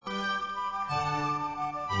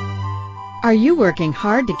Are you working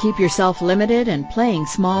hard to keep yourself limited and playing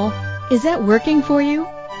small? Is that working for you?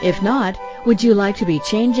 If not, would you like to be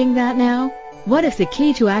changing that now? What if the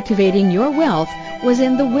key to activating your wealth was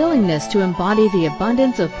in the willingness to embody the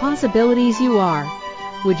abundance of possibilities you are?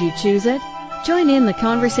 Would you choose it? Join in the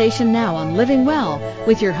conversation now on Living Well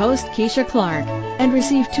with your host, Keisha Clark, and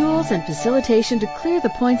receive tools and facilitation to clear the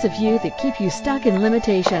points of view that keep you stuck in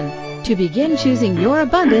limitation, to begin choosing your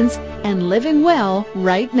abundance and living well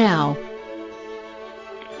right now.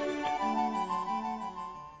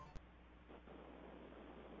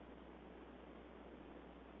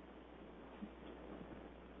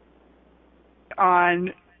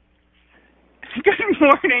 Good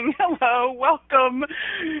morning, hello, welcome,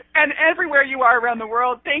 and everywhere you are around the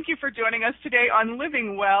world, thank you for joining us today on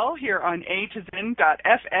Living Well here on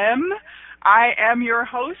A2Zen.fm. I am your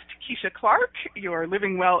host, Keisha Clark, your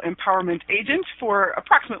Living Well Empowerment Agent for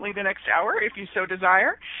approximately the next hour, if you so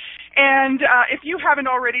desire. And if you haven't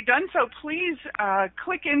already done so, please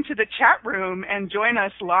click into the chat room and join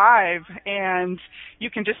us live. And you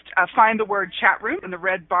can just find the word chat room in the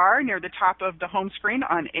red bar near the top of the home screen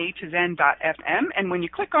on A2Zen.fm. And when you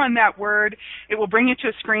click on that word, it will bring you to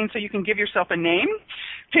a screen so you can give yourself a name.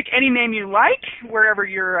 Pick any name you like wherever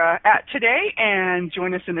you're at today and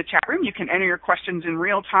join us in the chat room. You can enter your questions in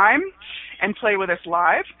real time and play with us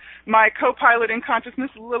live. My co-pilot in consciousness,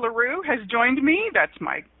 LaRue, has joined me. That's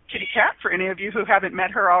my kitty cat, for any of you who haven't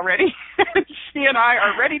met her already. She and I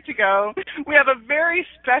are ready to go. We have a very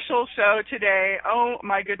special show today. Oh,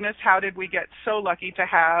 my goodness, how did we get so lucky to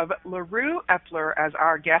have LaRue Epler as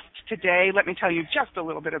our guest today? Let me tell you just a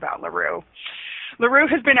little bit about LaRue. LaRue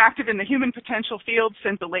has been active in the human potential field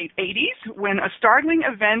since the late 80s, when a startling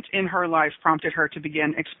event in her life prompted her to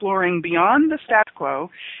begin exploring beyond the status quo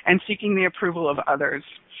and seeking the approval of others.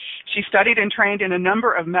 She studied and trained in a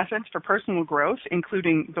number of methods for personal growth,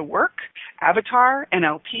 including the work, Avatar,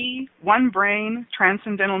 NLP, One Brain,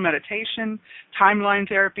 Transcendental Meditation, Timeline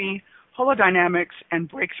Therapy, Holodynamics, and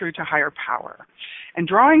Breakthrough to Higher Power. And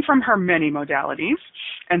drawing from her many modalities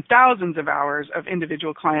and thousands of hours of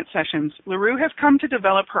individual client sessions, LaRue has come to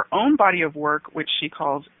develop her own body of work, which she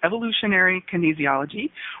calls Evolutionary Kinesiology,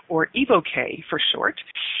 or EvoK for short.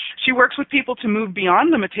 She works with people to move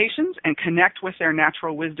beyond limitations and connect with their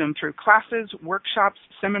natural wisdom through classes, workshops,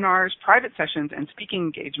 seminars, private sessions, and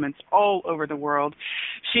speaking engagements all over the world.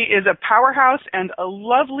 She is a powerhouse and a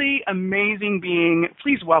lovely, amazing being.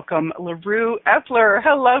 Please welcome LaRue Epler.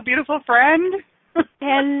 Hello, beautiful friend.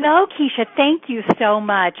 Hello, Keisha. Thank you so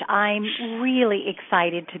much. I'm really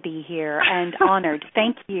excited to be here and honored.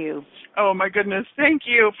 Thank you. Oh, my goodness. Thank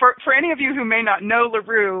you. For any of you who may not know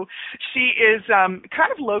LaRue, she is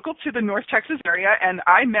kind of local to the North Texas area, and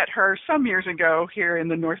I met her some years ago here in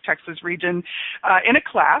the North Texas region in a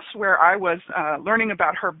class where I was learning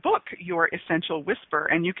about her book, Your Essential Whisper,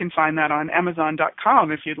 and you can find that on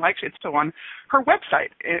Amazon.com if you'd like. It's so on her website,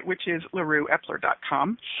 which is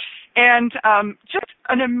LaRueEpler.com. And just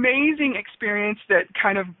an amazing experience that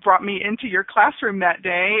kind of brought me into your classroom that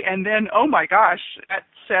day. And then, oh my gosh, that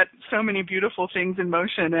set so many beautiful things in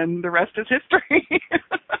motion, and the rest is history.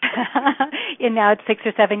 And now it's 6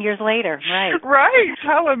 or 7 years later, right? Right.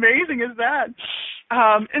 How amazing is that?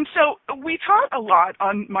 And so we talk a lot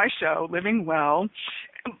on my show, Living Well,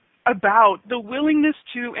 about the willingness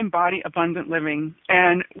to embody abundant living.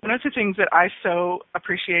 And one of the things that I so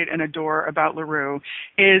appreciate and adore about LaRue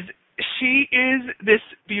is she is this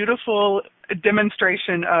beautiful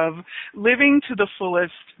demonstration of living to the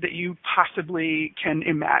fullest that you possibly can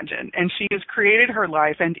imagine. And she has created her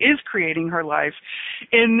life and is creating her life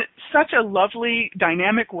in such a lovely,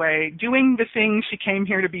 dynamic way, doing the thing she came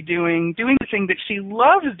here to be doing the thing that she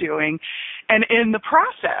loves doing, and in the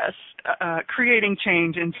process, creating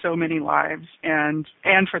change in so many lives and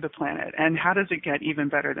for the planet. And how does it get even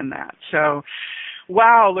better than that? So,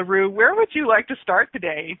 wow, LaRue, where would you like to start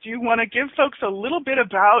today? Do you want to give folks a little bit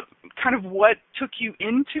about kind of what took you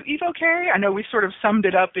into EvoK? I know we sort of summed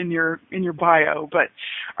it up in your bio, but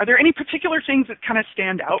are there any particular things that kind of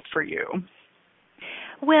stand out for you?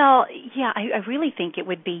 Well, yeah, I really think it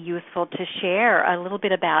would be useful to share a little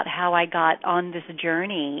bit about how I got on this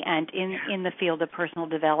journey and in the field of personal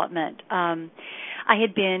development. I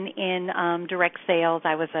had been in direct sales.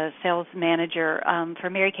 I was a sales manager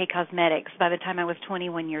for Mary Kay Cosmetics by the time I was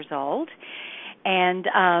 21 years old, and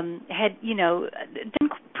had, done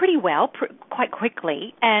pretty well quite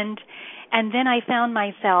quickly. And then I found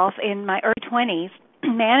myself in my early 20s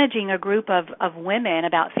managing a group of women,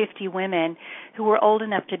 about 50 women, who were old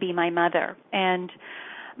enough to be my mother. And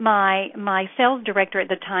my sales director at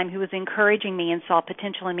the time, who was encouraging me and saw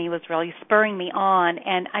potential in me, was really spurring me on.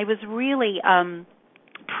 And I was really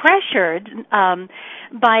pressured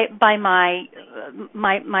by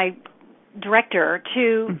my director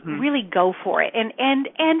to really go for it, and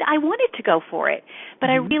I wanted to go for it, but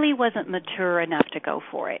I really wasn't mature enough to go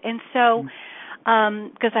for it, and so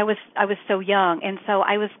because I was so young, and so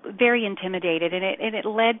I was very intimidated, and it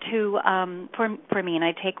led to for me, and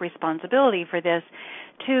I take responsibility for this,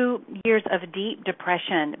 2 years of deep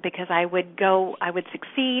depression, because I would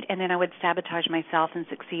succeed, and then I would sabotage myself and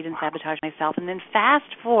succeed and sabotage myself, and then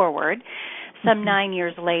fast forward some 9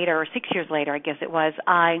 years later, or 6 years later, I guess it was,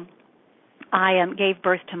 I gave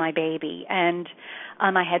birth to my baby, and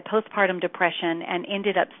I had postpartum depression and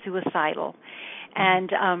ended up suicidal,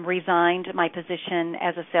 and resigned my position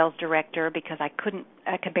as a sales director because I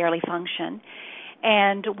could barely function.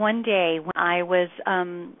 And one day when I was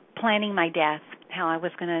planning my death, how I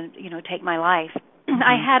was going to, take my life,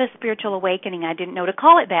 I had a spiritual awakening. I didn't know to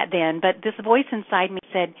call it that then, but this voice inside me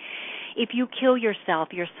said, if you kill yourself,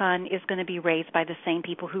 your son is going to be raised by the same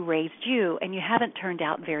people who raised you, and you haven't turned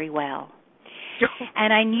out very well.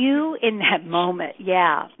 And I knew in that moment,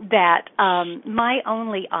 that my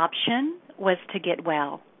only option was to get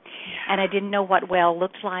well. And I didn't know what well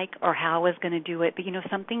looked like or how I was going to do it. But,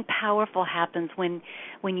 something powerful happens when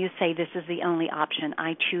you say this is the only option.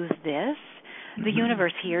 I choose this. The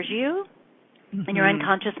universe hears you, and your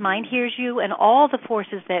unconscious mind hears you, and all the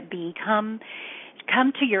forces that be come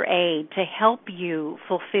to your aid to help you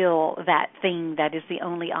fulfill that thing that is the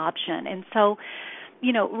only option. And so,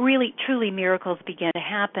 really, truly miracles began to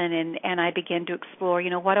happen, and I began to explore,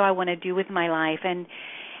 what do I want to do with my life?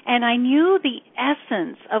 And I knew the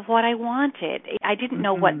essence of what I wanted. I didn't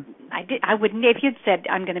know what I wouldn't. If you'd said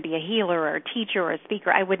I'm going to be a healer or a teacher or a speaker,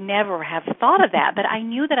 I would never have thought of that. But I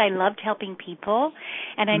knew that I loved helping people,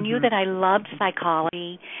 and I knew that I loved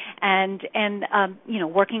psychology, and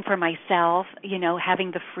working for myself.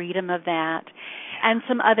 Having the freedom of that, and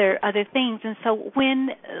some other things. And so when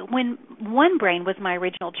One Brain was my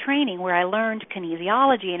original training, where I learned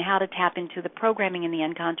kinesiology and how to tap into the programming in the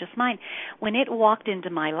unconscious mind, when it walked into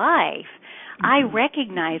my life, I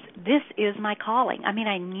recognized this is my calling. I mean,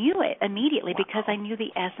 I knew it immediately because I knew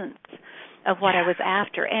the essence of what I was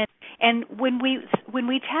after. And when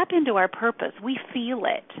we tap into our purpose, we feel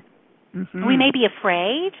it. We may be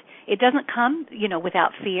afraid. It doesn't come,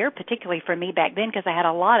 without fear, particularly for me back then, because I had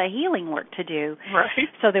a lot of healing work to do. Right.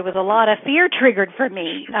 So there was a lot of fear triggered for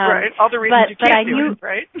me. Right. All the reasons you can't do it,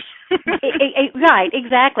 right? Right,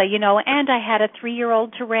 exactly. And I had a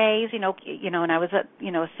 3-year-old to raise, and I was a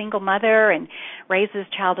single mother and raised this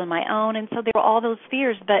child on my own, and so there were all those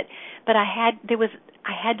fears. But I had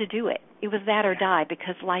to do it. It was that or die,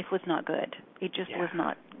 because life was not good. It just was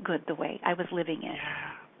not good the way I was living it.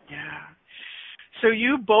 Yeah. So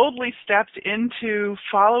you boldly stepped into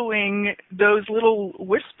following those little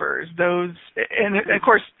whispers, and of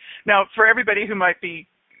course, now for everybody who might be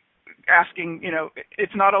asking,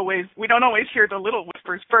 it's not always, we don't always hear the little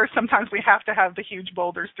whispers first. Sometimes we have to have the huge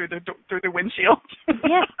boulders through the windshield.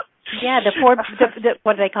 Yeah,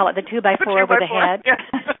 what do they call it? The 2x4 over the head. Yeah.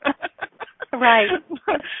 Right.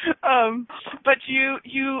 But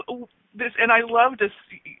this, and I love this.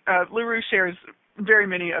 LaRue shares very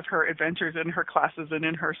many of her adventures in her classes and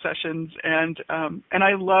in her sessions, and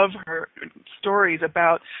I love her stories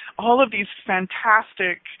about all of these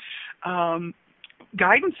fantastic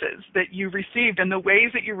guidances that you received and the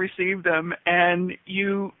ways that you received them, and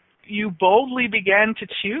you boldly began to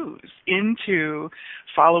choose into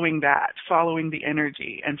following the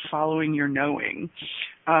energy and following your knowing.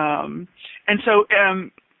 And so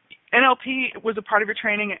NLP was a part of your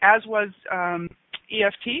training, as was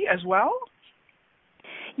EFT as well?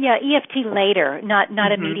 Yeah, EFT later, not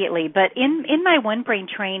immediately, but in my One Brain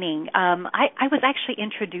training, I was actually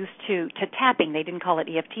introduced to tapping. They didn't call it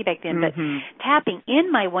EFT back then, but tapping in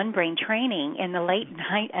my One Brain training in the late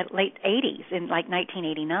 80s, in like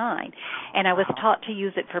 1989, and I was taught to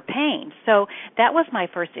use it for pain. So that was my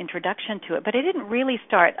first introduction to it, but I didn't really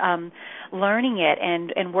start learning it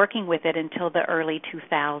and working with it until the early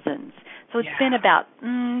 2000s. So it's been about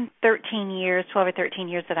 12 or 13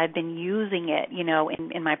 years that I've been using it,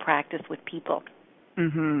 in my practice with people.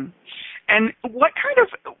 And what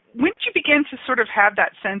when did you begin to sort of have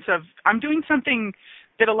that sense of, I'm doing something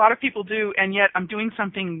that a lot of people do, and yet I'm doing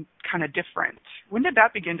something kind of different? When did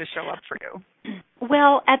that begin to show up for you?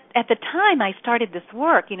 Well, at the time I started this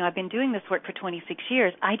work, I've been doing this work for 26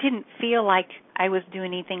 years. I didn't feel like I was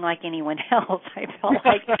doing anything like anyone else. I felt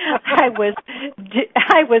like I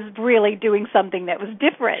was really doing something that was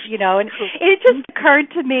different, and it just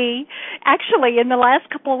occurred to me actually in the last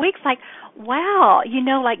couple of weeks, like, wow,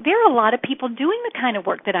 like there are a lot of people doing the kind of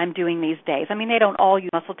work that I'm doing these days. I mean, they don't all use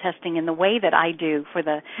muscle testing in the way that I do for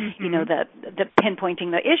the, the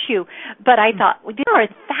pinpointing the issue, but I thought, well, there are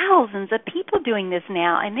thousands of people doing this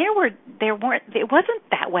now, and it wasn't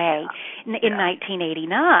that way in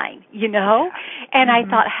 1989, and I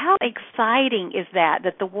thought, how exciting is that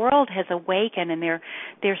the world has awakened and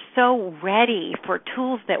they're so ready for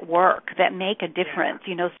tools that work, that make a difference.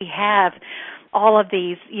 So we have all of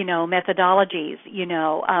these, methodologies,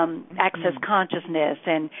 access consciousness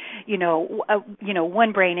and,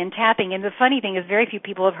 One Brain and tapping. And the funny thing is, very few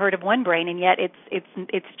people have heard of One Brain, and yet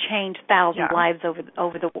it's changed thousands of lives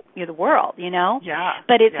over the world, Yeah.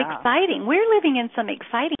 But it's exciting. We're living in some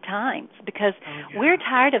exciting times because we're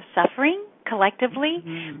tired of suffering collectively,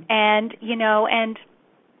 and and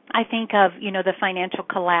I think of the financial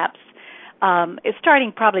collapse. It's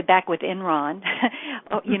starting probably back with Enron,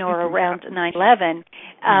 or around 9/11,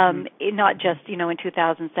 not just, in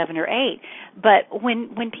 2007 or 8. But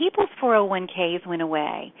when people's 401ks went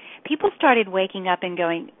away, people started waking up and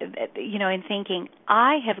going, and thinking,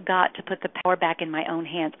 I have got to put the power back in my own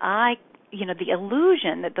hands. The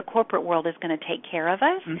illusion that the corporate world is going to take care of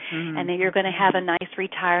us and that you're going to have a nice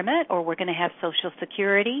retirement or we're going to have Social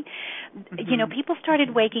Security. People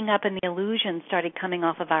started waking up and the illusion started coming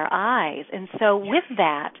off of our eyes. And so with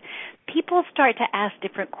that, people start to ask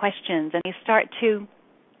different questions and they start to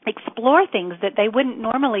explore things that they wouldn't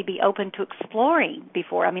normally be open to exploring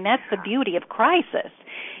before. I mean, that's the beauty of crisis,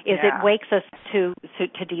 is it wakes us to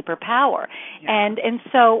deeper power. And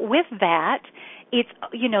so with that, it's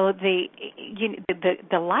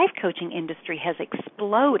the life coaching industry has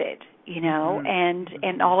exploded,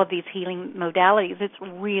 and all of these healing modalities. It's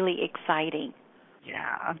really exciting.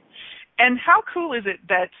 Yeah. And how cool is it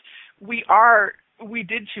that we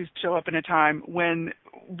did choose to show up in a time when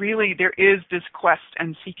really there is this quest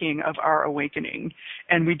and seeking of our awakening,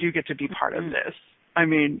 and we do get to be part of this. I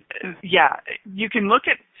mean, you can look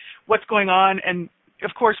at what's going on, and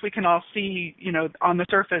of course we can all see, on the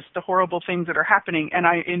surface, the horrible things that are happening, and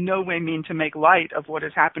I in no way mean to make light of what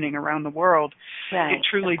is happening around the world. Right. It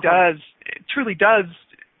truly does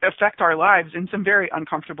affect our lives in some very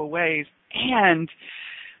uncomfortable ways. And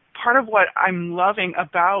part of what I'm loving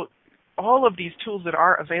about all of these tools that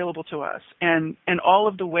are available to us and all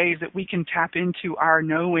of the ways that we can tap into our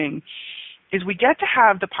knowing is we get to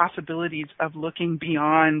have the possibilities of looking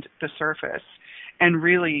beyond the surface and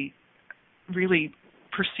really, really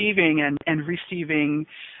perceiving and receiving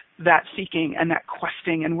that seeking and that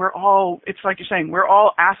questing. And it's like you're saying, we're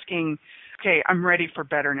all asking, okay, I'm ready for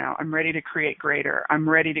better now. I'm ready to create greater. I'm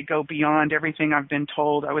ready to go beyond everything I've been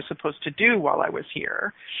told I was supposed to do while I was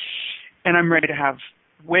here. And I'm ready to have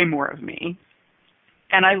way more of me.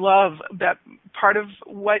 And I love that part of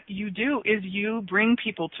what you do is you bring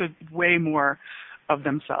people to way more of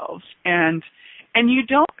themselves. And you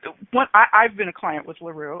don't, I've been a client with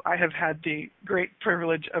LaRue. I have had the great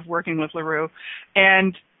privilege of working with LaRue.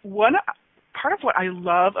 And part of what I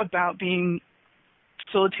love about being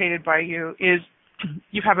facilitated by you is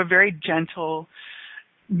you have a very gentle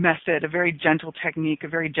method, a very gentle technique, a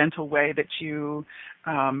very gentle way that you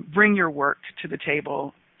bring your work to the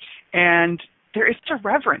table. And there is a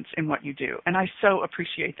reverence in what you do, and I so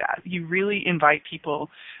appreciate that. You really invite people,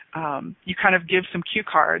 you kind of give some cue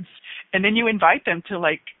cards, and then you invite them to,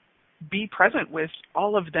 be present with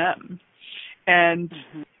all of them. And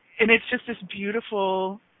it's just this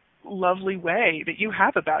beautiful, lovely way that you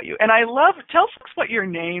have about you. And tell folks what your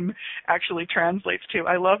name actually translates to.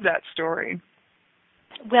 I love that story.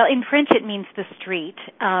 Well, in French it means the street.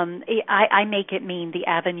 I make it mean the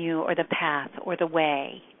avenue or the path or the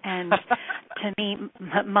way. And to me,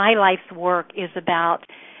 my life's work is about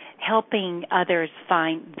helping others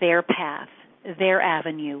find their path, their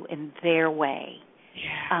avenue, and their way.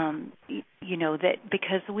 Yeah. That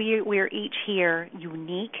because we're each here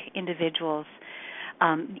unique individuals,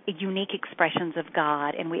 unique expressions of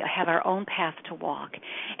God, and we have our own path to walk.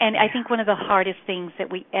 And I think one of the hardest things that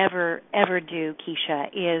we ever do, Keisha,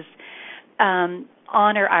 is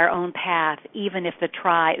honor our own path, even if the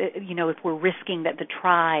tribe, if we're risking that the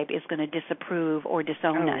tribe is going to disapprove or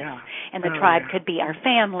disown us. And the tribe could be our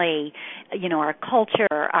family, our culture,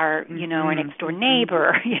 our next door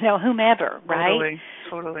neighbor, whomever, right?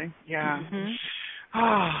 Totally, yeah. Mm-hmm.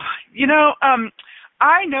 Oh,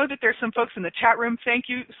 I know that there's some folks in the chat room. Thank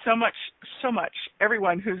you so much,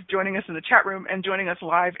 everyone who's joining us in the chat room and joining us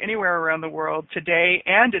live anywhere around the world today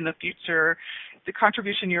and in the future. The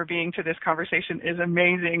contribution you're being to this conversation is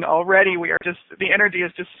amazing already. The energy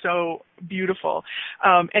is just so beautiful.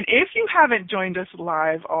 And if you haven't joined us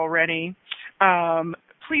live already,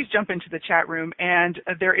 please jump into the chat room. And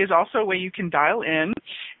there is also a way you can dial in.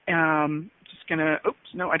 I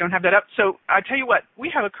don't have that up. So I tell you what, we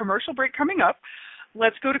have a commercial break coming up.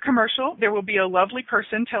 Let's go to commercial. There will be a lovely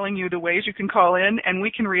person telling you the ways you can call in, and we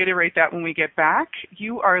can reiterate that when we get back.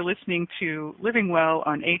 You are listening to Living Well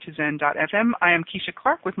on A2Zen.fm. I am Keisha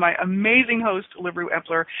Clark with my amazing host, LaRue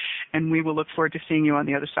Epler, and we will look forward to seeing you on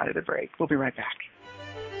the other side of the break. We'll be right back.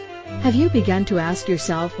 Have you begun to ask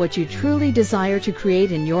yourself what you truly desire to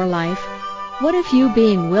create in your life? What if you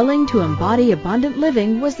being willing to embody abundant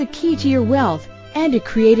living was the key to your wealth and to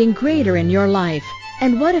creating greater in your life?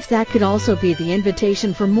 And what if that could also be the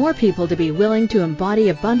invitation for more people to be willing to embody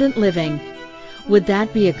abundant living? Would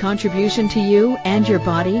that be a contribution to you and your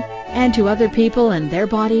body, and to other people and their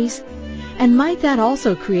bodies? And might that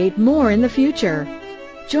also create more in the future?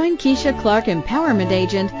 Join Keisha Clark, Empowerment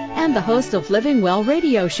Agent and the host of Living Well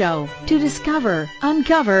radio show, to discover,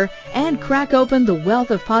 uncover, and crack open the wealth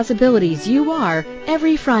of possibilities you are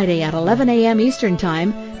every Friday at 11 a.m. Eastern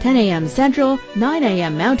Time, 10 a.m. Central, 9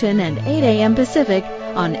 a.m. Mountain, and 8 a.m. Pacific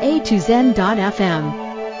on A2Zen.fm.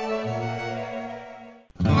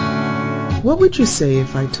 What would you say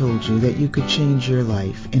if I told you that you could change your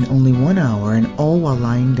life in only 1 hour and all while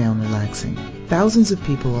lying down relaxing? Thousands of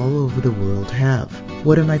people all over the world have.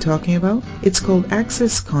 What am I talking about? It's called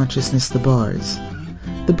Access Consciousness, the bars.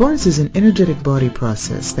 The bars is an energetic body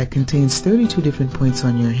process that contains 32 different points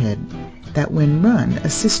on your head that, when run,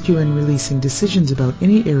 assist you in releasing decisions about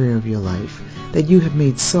any area of your life that you have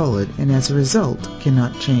made solid and as a result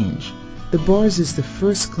cannot change. The bars is the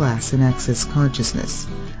first class in Access Consciousness,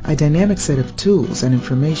 a dynamic set of tools and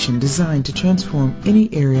information designed to transform any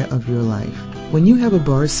area of your life. When you have a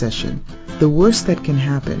bars session, the worst that can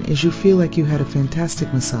happen is you feel like you had a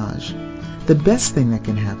fantastic massage. The best thing that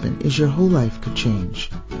can happen is your whole life could change.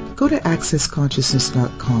 Go to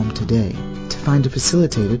accessconsciousness.com today to find a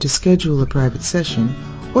facilitator, to schedule a private session,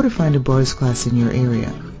 or to find a bars class in your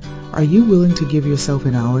area. Are you willing to give yourself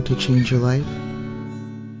an hour to change your life?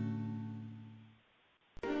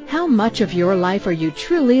 How much of your life are you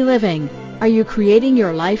truly living? Are you creating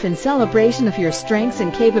your life in celebration of your strengths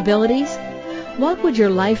and capabilities? What would your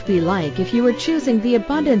life be like if you were choosing the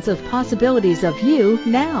abundance of possibilities of you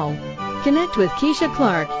now? Connect with Keisha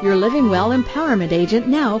Clark, your Living Well Empowerment Agent,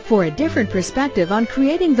 now for a different perspective on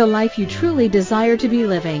creating the life you truly desire to be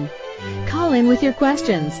living. Call in with your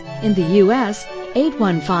questions. In the U.S.,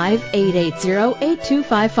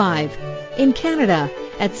 815-880-8255. In Canada,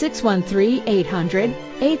 at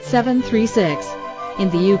 613-800-8736. In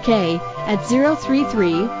the UK, at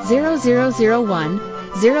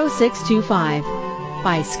 033-0001-0625.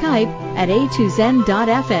 By Skype at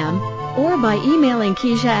A2Zen.fm or by emailing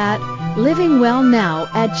Keisha at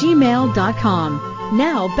livingwellnow@gmail.com.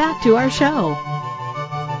 Now back to our show.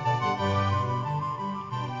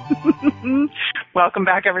 Welcome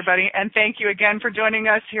back, everybody, and thank you again for joining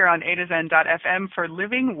us here on A2Zen.fm for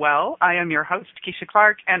Living Well. I am your host, Keisha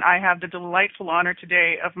Clark, and I have the delightful honor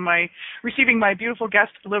today of receiving my beautiful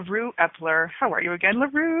guest, LaRue Epler. How are you again,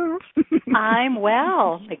 LaRue? I'm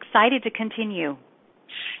well. Excited to continue.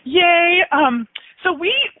 Yay! So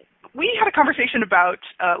we had a conversation about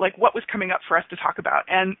what was coming up for us to talk about,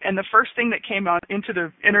 and the first thing that came out into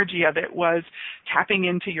the energy of it was tapping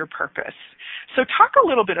into your purpose. So talk a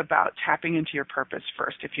little bit about tapping into your purpose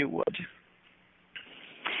first, if you would.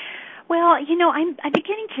 Well, I'm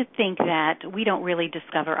beginning to think that we don't really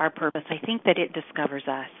discover our purpose. I think that it discovers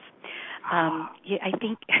us. I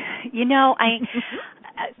think,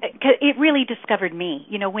 it really discovered me.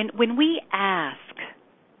 When we ask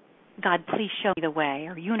God, please show me the way,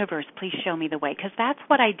 or universe, please show me the way, because that's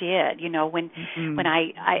what I did. When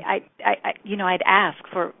I'd ask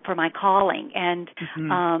for my calling, and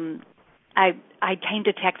I came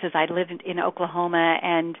to Texas. I lived in Oklahoma,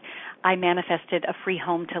 and I manifested a free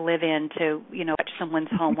home to live in, to watch someone's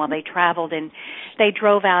home while they traveled. And they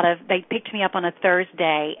picked me up on a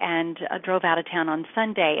Thursday and drove out of town on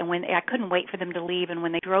Sunday. And when I couldn't wait for them to leave, and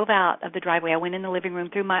when they drove out of the driveway, I went in the living room,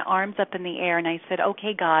 threw my arms up in the air, and I said,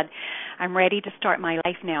 "Okay, God, I'm ready to start my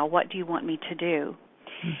life now. What do you want me to do?"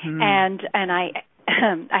 And I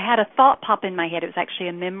I had a thought pop in my head. It was actually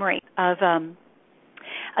a memory of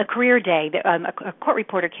a career day that a court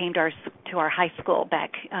reporter came to our high school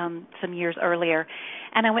back some years earlier,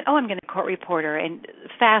 And I went, I'm going to court reporter. And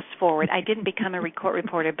fast forward, I didn't become a court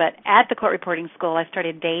reporter, but at the court reporting school, I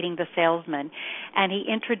started dating the salesman, and he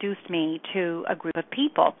introduced me to a group of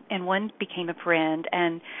people, and one became a friend.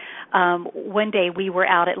 And one day we were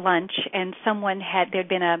out at lunch, and there'd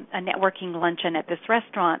been a networking luncheon at this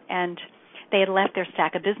restaurant, and they had left their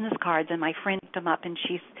stack of business cards, and my friend picked them up, and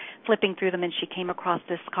she's flipping through them, and she came across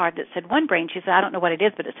this card that said One Brain. She said, I don't know what it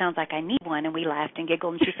is, but it sounds like I need one. And we laughed and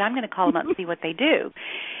giggled, and she said, I'm going to call them up and see what they do.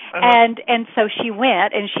 And so she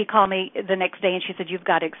went, and she called me the next day, and she said, you've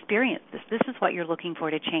got to experience this. This is what you're looking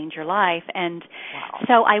for to change your life. And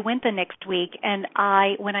so I went the next week, and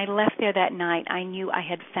when I left there that night, I knew I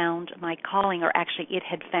had found my calling, or actually it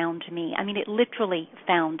had found me. I mean, it literally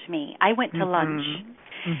found me. I went to lunch.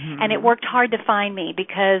 And it worked hard to find me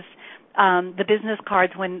because the business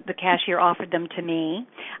cards, when the cashier offered them to me,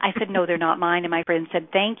 I said, no, they're not mine. And my friend said,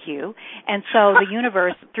 thank you. And so the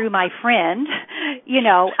universe, through my friend, I mean,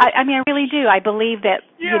 I really do. I believe that,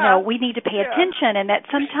 we need to pay attention, and that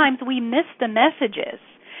sometimes we miss the messages.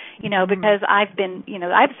 Because I've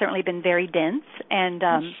certainly been very dense and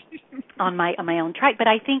on my own track. But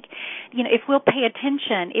I think, if we'll pay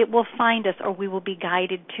attention, it will find us, or we will be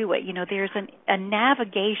guided to it. There's a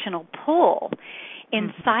navigational pull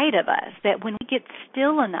inside of us that when we get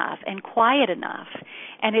still enough and quiet enough,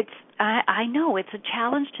 and I know it's a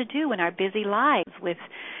challenge to do in our busy lives with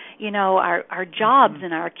our jobs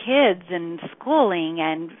and our kids and schooling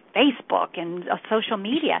and Facebook and social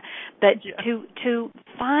media. But to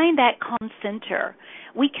find that calm center,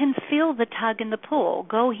 we can feel the tug and the pull.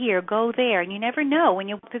 Go here, go there, and you never know when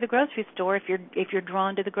you walk through the grocery store if you're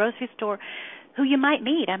drawn to the grocery store, who you might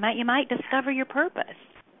meet. You might discover your purpose.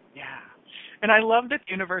 Yeah. And I love that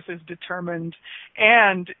the universe is determined,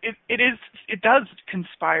 and it does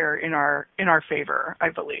conspire in our favor, I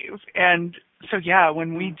believe. And so,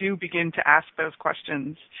 when we do begin to ask those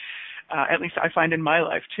questions, at least I find in my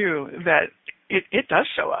life too, that it does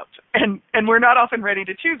show up, and we're not often ready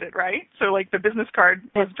to choose it, right? So, like the business card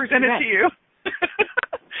was presented to you.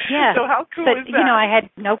 Yeah. So how cool is that? I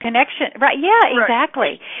had no connection. Right. Yeah.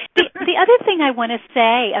 Exactly. The other thing I want to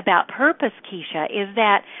say about purpose, Keisha, is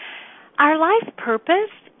that our life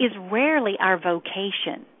purpose is rarely our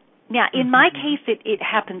vocation. Now, in my case, it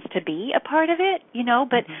happens to be a part of it,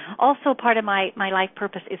 but also part of my life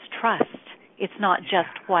purpose is trust. It's not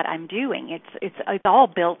just what I'm doing. It's all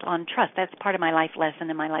built on trust. That's part of my life lesson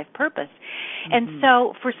and my life purpose. And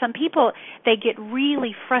so for some people, they get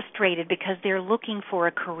really frustrated because they're looking for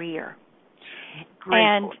a career.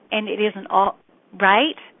 And it isn't all,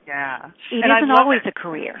 right? Yeah. It isn't always a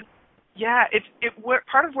career. Yeah,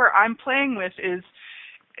 part of where I'm playing with is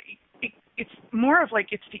it's more of like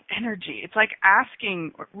it's the energy. It's like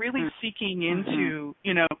asking, really seeking into,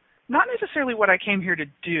 not necessarily what I came here to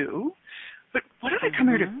do, but what did I come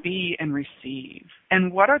here to be and receive?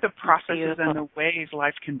 And what are the processes and the ways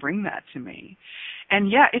life can bring that to me?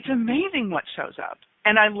 And it's amazing what shows up.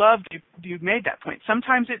 And I love you made that point.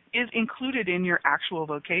 Sometimes it is included in your actual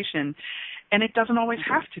vocation, and it doesn't always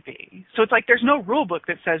have to be. So it's like there's no rule book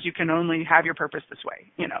that says you can only have your purpose this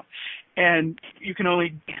way, and you can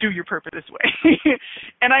only do your purpose this way.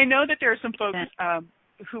 And I know that there are some folks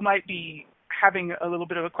who might be having a little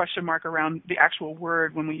bit of a question mark around the actual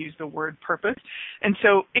word when we use the word purpose. And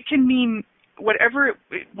so it can mean whatever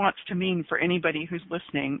it wants to mean for anybody who's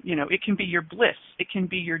listening. It can be your bliss. It can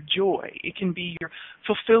be your joy. It can be your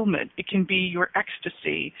fulfillment. It can be your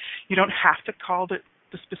ecstasy. You don't have to call it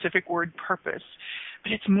the specific word purpose,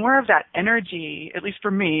 but it's more of that energy, at least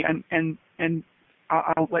for me, and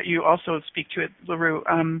I'll let you also speak to it, LaRue.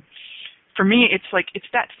 For me, it's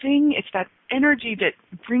that thing, it's that energy that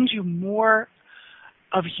brings you more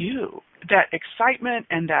of you, that excitement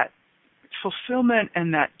and that fulfillment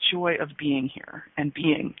and that joy of being here and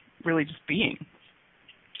really just being.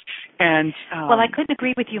 And well, I couldn't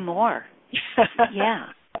agree with you more. Yeah.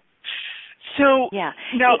 So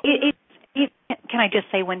now, can I just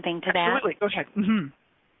say one thing to that? Absolutely. Go ahead.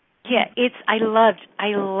 Yeah, I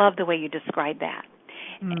love the way you described that.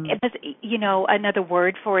 Because, another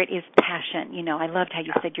word for it is passion. I loved how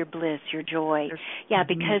you said your bliss, your joy. Yeah,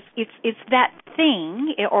 because it's that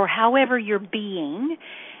thing, or however you're being,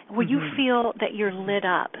 where you feel that you're lit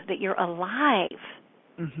up, that you're alive.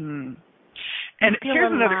 And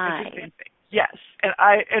here's another interesting thing. Yes,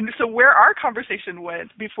 and so where our conversation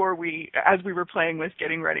went as we were playing with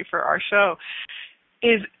getting ready for our show,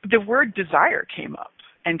 is the word desire came up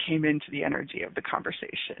and came into the energy of the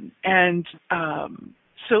conversation. And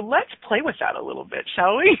so let's play with that a little bit,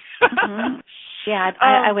 shall we? Yeah,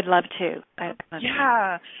 I would love to.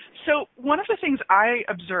 So one of the things I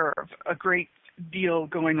observe a great deal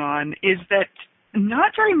going on is that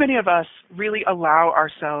not very many of us really allow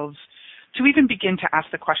ourselves to even begin to ask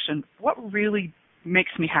the question, what really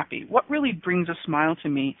makes me happy? What really brings a smile to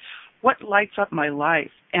me? What lights up my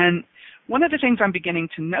life? And one of the things I'm beginning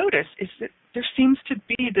to notice is that there seems to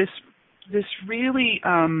be this really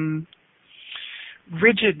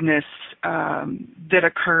rigidness that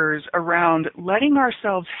occurs around letting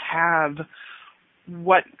ourselves have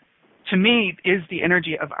what, to me, is the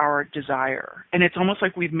energy of our desire. And it's almost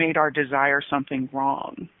like we've made our desire something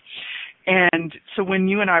wrong. And so when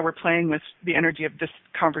you and I were playing with the energy of this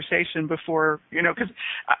conversation before, because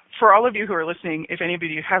for all of you who are listening, if any of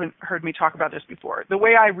you haven't heard me talk about this before, the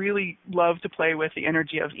way I really love to play with the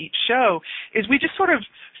energy of each show is we just sort of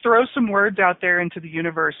throw some words out there into the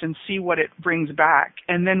universe and see what it brings back.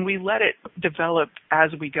 And then we let it develop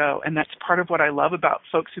as we go. And that's part of what I love about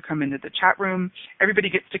folks who come into the chat room. Everybody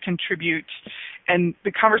gets to contribute. And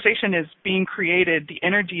the conversation is being created. The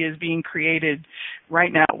energy is being created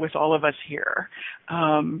right now with all of us here.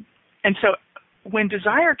 And so when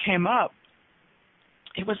desire came up,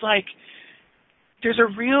 it was like there's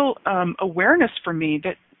a real awareness for me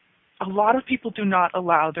that a lot of people do not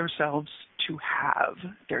allow themselves to have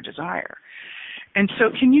their desire. And so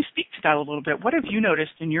can you speak to that a little bit? What have you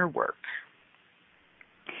noticed in your work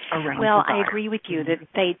around Well, desire? I agree with you that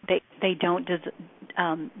they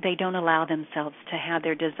don't allow themselves to have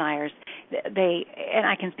their desires. And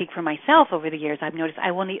I can speak for myself over the years. I've noticed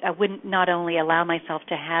I wouldn't not only allow myself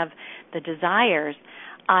to have the desires,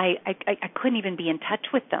 I couldn't even be in touch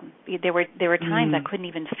with them. There were times I couldn't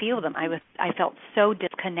even feel them. I felt so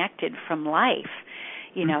disconnected from life.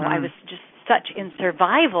 I was just such in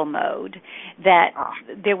survival mode that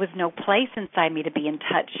there was no place inside me to be in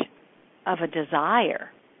touch of a desire.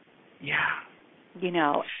 Yeah.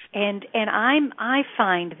 And I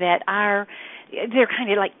find that they're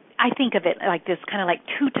kind of like, I think of it like this, kind of like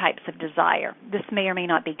two types of desire. This may or may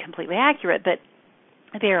not be completely accurate, but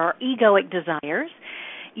there are egoic desires,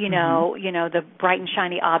 the bright and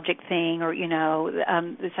shiny object thing, or,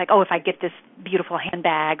 it's like, oh, if I get this beautiful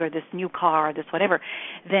handbag or this new car or this whatever,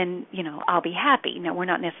 then, I'll be happy. No, we're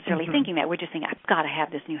not necessarily thinking that. We're just thinking, I've got to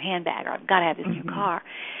have this new handbag or I've got to have this new car.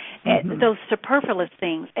 Those superfluous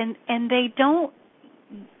things, and they don't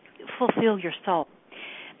fulfill your soul.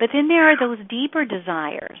 But then there are those deeper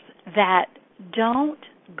desires that don't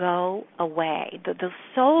go away, the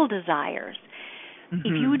soul desires. If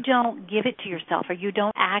you don't give it to yourself or you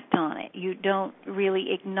don't act on it, you don't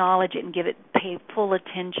really acknowledge it and pay full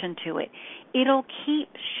attention to it, it'll keep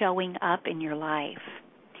showing up in your life.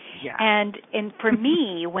 Yeah. And for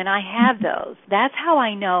me, when I have those, that's how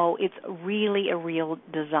I know it's really a real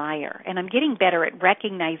desire. And I'm getting better at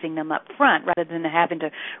recognizing them up front rather than having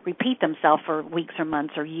to repeat themselves for weeks or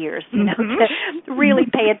months or years, to really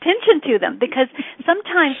pay attention to them. Because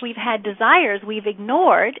sometimes we've had desires we've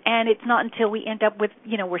ignored, and it's not until we end up with,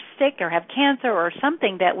 we're sick or have cancer or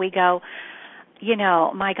something that we go,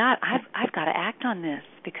 my God, I've got to act on this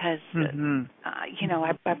because,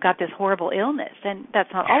 I've got this horrible illness. And that's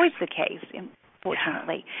not always the case,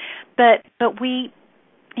 unfortunately. Yeah. But we,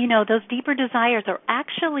 those deeper desires are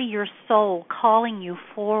actually your soul calling you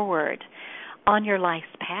forward on your life's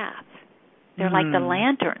path. They're like the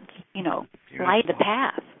lanterns, light the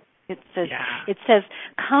path. It says,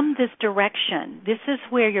 come this direction. This is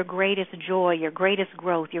where your greatest joy, your greatest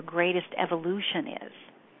growth, your greatest evolution is.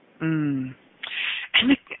 And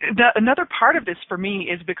another part of this for me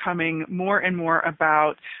is becoming more and more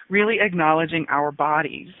about really acknowledging our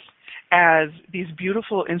bodies as these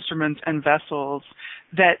beautiful instruments and vessels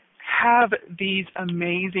that have these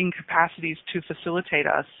amazing capacities to facilitate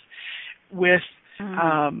us with,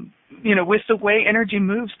 with the way energy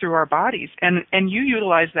moves through our bodies. And you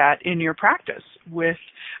utilize that in your practice with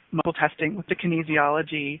muscle testing, with the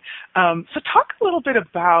kinesiology. So talk a little bit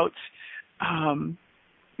about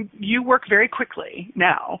you work very quickly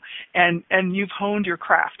now, and you've honed your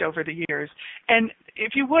craft over the years. And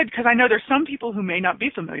if you would, because I know there's some people who may not be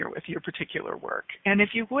familiar with your particular work, and if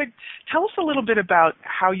you would, tell us a little bit about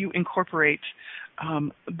how you incorporate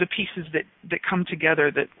the pieces that come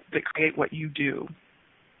together that create what you do.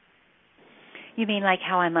 You mean like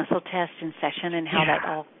how I muscle test in session and how that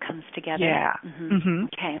all comes together? Yeah.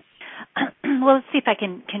 Okay. Well, let's see if I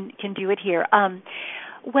can do it here.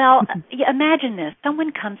 Well, imagine this.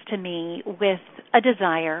 Someone comes to me with a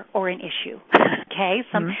desire or an issue, okay?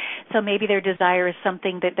 So maybe their desire is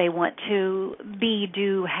something that they want to be,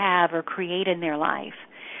 do, have, or create in their life.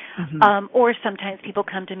 Or sometimes people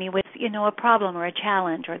come to me with, a problem or a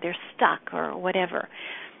challenge, or they're stuck or whatever.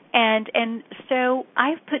 And so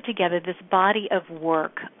I've put together this body of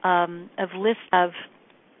work, of list of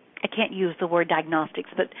I can't use the word diagnostics,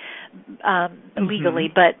 but legally,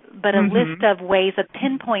 but a list of ways of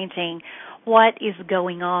pinpointing what is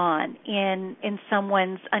going on in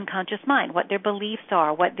someone's unconscious mind, what their beliefs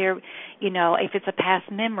are, what their, if it's a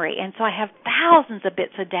past memory. And so I have thousands of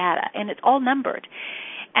bits of data, and it's all numbered.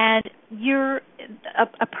 And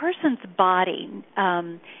a person's body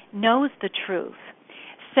knows the truth.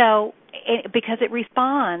 So because it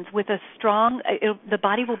responds with a strong, the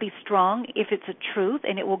body will be strong if it's a truth,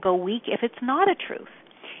 and it will go weak if it's not a truth,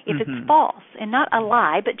 if it's false, and not a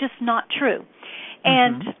lie, but just not true.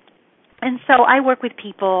 And so I work with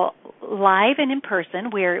people live and in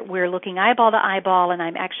person. We're looking eyeball to eyeball, and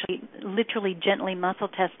I'm actually literally gently muscle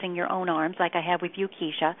testing your own arms like I have with you,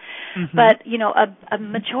 Keisha. But, a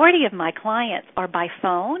majority of my clients are by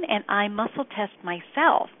phone, and I muscle test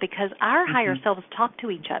myself because our higher selves talk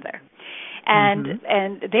to each other. And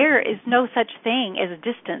there is no such thing as a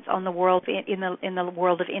distance on the world in the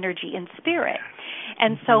world of energy and spirit.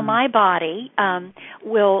 And so my body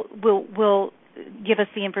will give us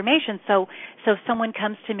the information. So if someone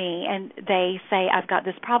comes to me and they say, I've got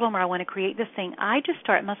this problem, or I want to create this thing, I just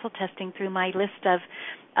start muscle testing through my list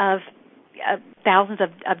of thousands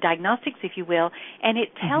of diagnostics, if you will, and it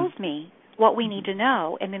tells me what we need to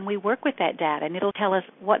know, and then we work with that data, and it'll tell us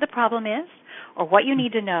what the problem is, or what you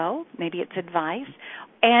need to know, maybe it's advice,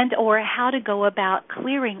 and or how to go about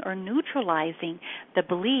clearing or neutralizing the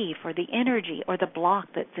belief or the energy or the block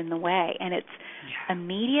that's in the way. And it's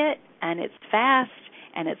immediate, and it's fast,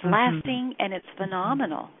 and it's lasting, and it's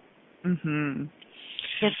phenomenal.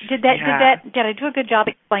 Did I do a good job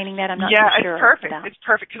explaining that? I'm not sure. Yeah, it's perfect. It's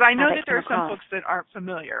perfect because I know that there are some folks that aren't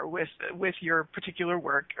familiar with your particular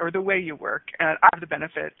work or the way you work. And I have the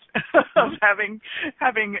benefit of having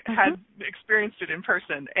had experienced it in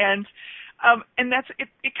person, and that's it.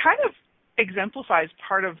 It kind of exemplifies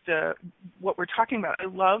part of what we're talking about. I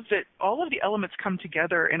love that all of the elements come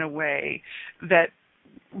together in a way that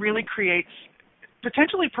really creates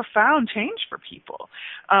potentially profound change for people.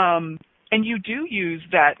 And you do use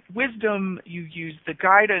that wisdom, you use the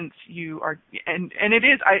guidance, and it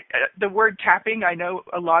is, the word tapping, I know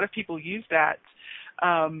a lot of people use that,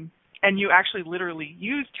 and you actually literally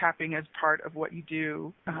use tapping as part of what you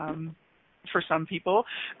do for some people.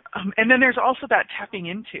 And then there's also that tapping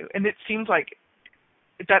into, and it seems like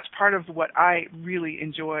that's part of what I really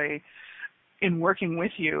enjoy in working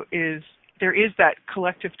with you is there is that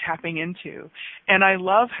collective tapping into. And I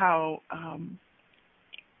love how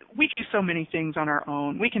we do so many things on our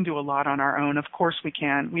own. We can do a lot on our own. Of course we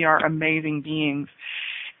can. We are amazing beings.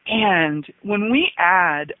 And when we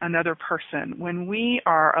add another person, when we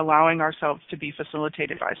are allowing ourselves to be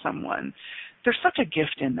facilitated by someone, there's such a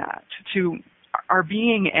gift in that to our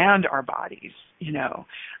being and our bodies,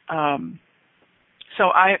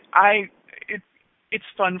 So it's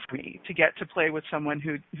fun for me to get to play with someone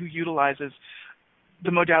who utilizes the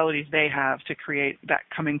modalities they have to create that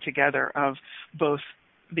coming together of both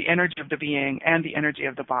the energy of the being and the energy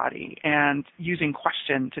of the body, and using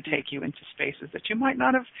question to take you into spaces that you might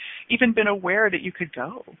not have even been aware that you could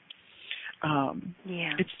go.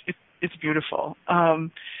 It's beautiful.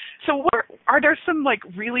 So are there some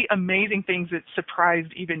really amazing things that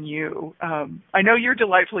surprised even you? I know you're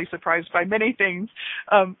delightfully surprised by many things,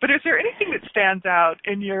 but is there anything that stands out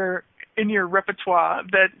in your repertoire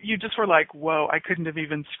that you just were like, whoa, I couldn't have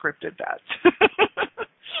even scripted that?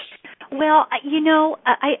 Well,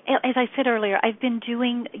 as I said earlier, I've been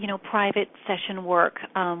doing, private session work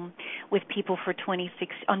with people for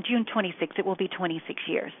on June 26th, it will be 26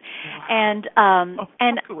 years. Wow.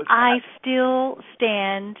 And cool I still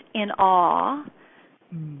stand in awe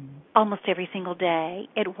almost every single day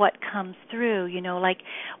at what comes through, like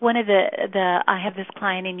one of I have this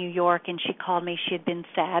client in New York, and she called me. She had been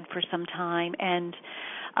sad for some time, and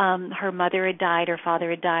her mother had died, her father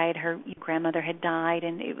had died, her grandmother had died,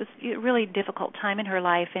 and it was a really difficult time in her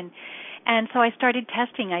life. And so I started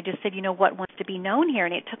testing. I just said, what wants to be known here?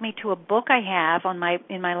 And it took me to a book I have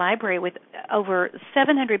in my library with over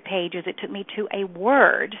 700 pages. It took me to a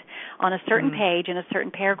word on a certain page in a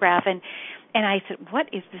certain paragraph, and I said,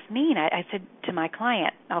 what does this mean? I said to my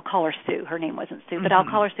client, I'll call her Sue. Her name wasn't Sue, but I'll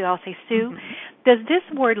call her Sue. I'll say, Sue, does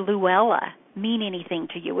this word Luella mean anything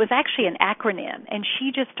to you? It was actually an acronym. And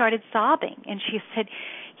she just started sobbing. And she said,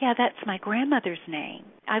 yeah, that's my grandmother's name.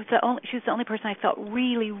 She was the only person I felt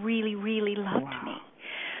really, really, really loved me.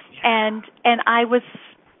 Yeah. And I was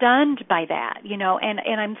stunned by that,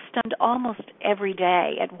 and I'm stunned almost every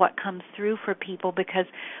day at what comes through for people, because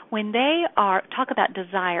when they talk about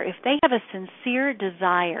desire, if they have a sincere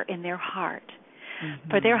desire in their heart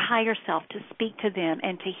for their higher self to speak to them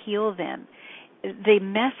and to heal them, the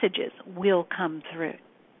messages will come through.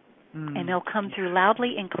 and they'll come through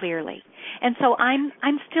loudly and clearly. And so I'm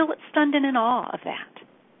still stunned and in awe of that.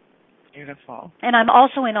 Beautiful. And I'm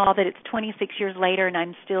also in awe that it's 26 years later and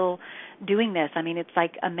I'm still doing this. I mean, it's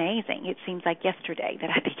like amazing. It seems like yesterday that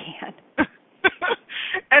I began.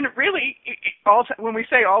 And really, when we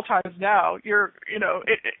say all times now,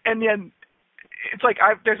 and then it's like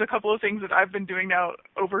there's a couple of things that I've been doing now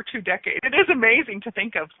over 2 decades. It is amazing to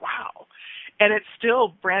think of, wow. And it's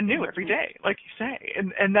still brand new every day, like you say.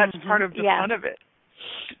 And that's part of the fun of it.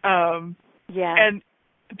 And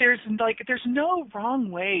there's no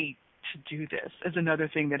wrong way to do this is another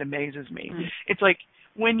thing that amazes me. It's like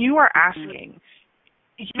when you are asking,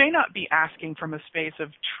 you may not be asking from a space of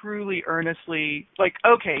truly earnestly like,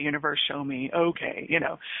 okay, universe, show me, okay,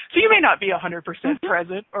 So you may not be 100%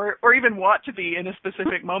 present or even want to be in a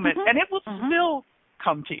specific moment, and it will still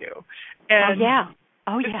come to you. And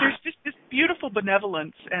there's just this beautiful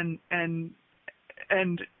benevolence and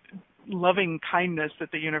loving kindness that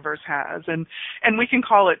the universe has, and we can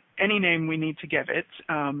call it any name we need to give it,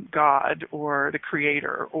 God or the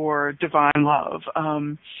Creator or divine love.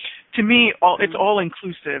 To me, it's all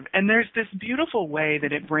inclusive, and there's this beautiful way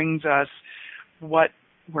that it brings us what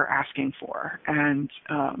we're asking for, and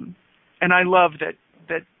I love that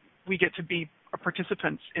we get to be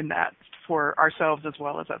participants in that for ourselves as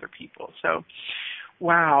well as other people. So,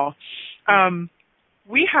 wow.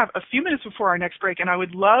 We have a few minutes before our next break, and I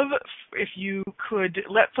would love if you could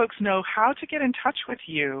let folks know how to get in touch with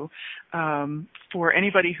you for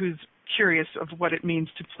anybody who's curious of what it means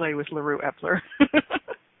to play with LaRue Epler.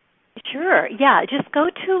 Sure. Yeah, just go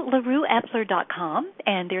to LaRueEpler.com,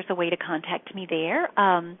 and there's a way to contact me there.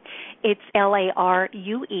 It's LaRueEppler,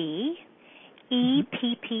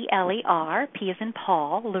 P as in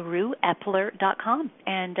Paul, LaRueEpler.com.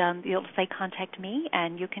 And you'll say contact me,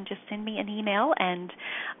 and you can just send me an email, and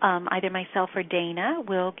either myself or Dana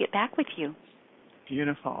will get back with you.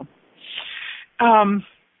 Beautiful.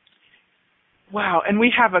 Wow, and we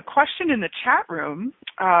have a question in the chat room.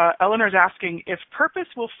 Eleanor's asking, if purpose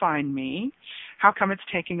will find me, how come it's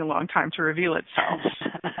taking a long time to reveal itself?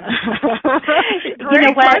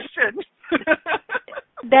 Great question.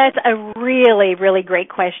 That's a really, really great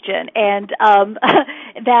question, and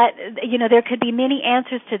that there could be many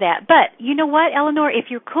answers to that. But you know what, Eleanor, if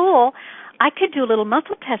you're cool, I could do a little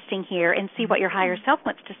muscle testing here and see what your higher self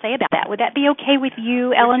wants to say about that. Would that be okay with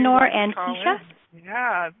you, Eleanor and Keisha?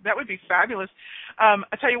 Yeah, that would be fabulous. I'll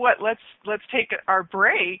tell you what, let's take our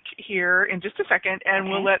break here in just a second, and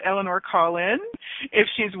we'll let Eleanor call in if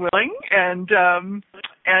she's willing, and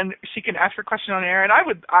she can ask her question on air. And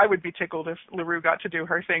I would be tickled if LaRue got to do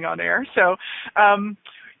her thing on air. So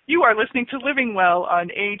you are listening to Living Well on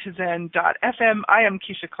A2Zen.fm. I am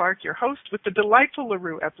Keisha Clark, your host, with the delightful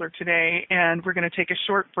LaRue Epler today, and we're going to take a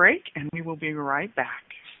short break, and we will be right back.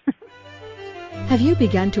 Have you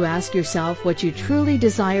begun to ask yourself what you truly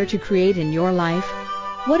desire to create in your life?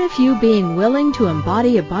 What if you being willing to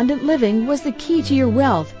embody abundant living was the key to your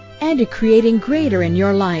wealth and to creating greater in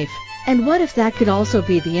your life? And what if that could also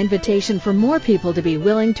be the invitation for more people to be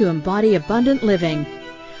willing to embody abundant living?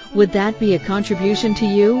 Would that be a contribution to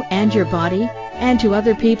you and your body, and to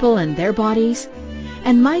other people and their bodies?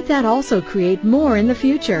 And might that also create more in the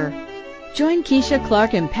future? Join Keisha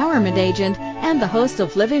Clark, Empowerment Agent and the host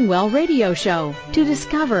of Living Well radio show, to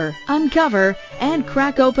discover, uncover, and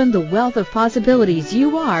crack open the wealth of possibilities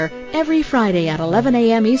you are every Friday at 11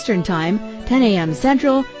 a.m. Eastern Time, 10 a.m.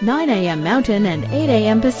 Central, 9 a.m. Mountain, and 8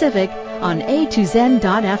 a.m. Pacific on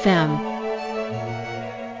A2Zen.fm.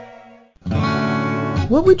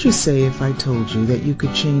 What would you say if I told you that you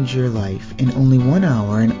could change your life in only 1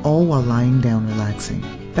 hour, and all while lying down relaxing?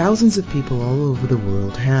 Thousands of people all over the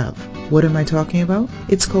world have. What am I talking about?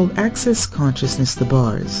 It's called Access Consciousness, the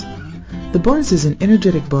bars. The bars is an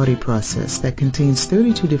energetic body process that contains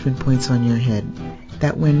 32 different points on your head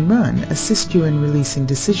that, when run, assist you in releasing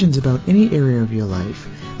decisions about any area of your life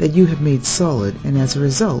that you have made solid and as a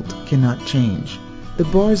result cannot change. The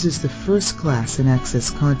bars is the first class in Access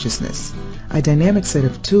Consciousness, a dynamic set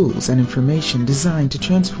of tools and information designed to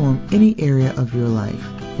transform any area of your life.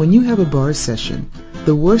 When you have a bars session,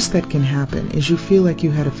 the worst that can happen is you feel like you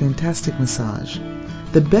had a fantastic massage.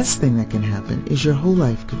 The best thing that can happen is your whole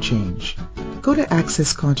life could change. Go to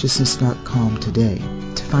accessconsciousness.com today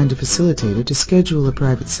to find a facilitator to schedule a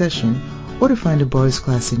private session or to find a bars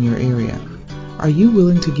class in your area. Are you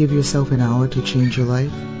willing to give yourself an hour to change your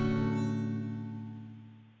life?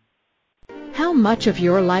 How much of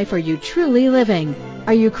your life are you truly living?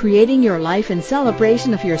 Are you creating your life in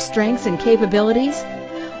celebration of your strengths and capabilities?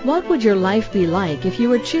 What would your life be like if you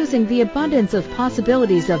were choosing the abundance of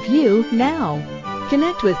possibilities of you now?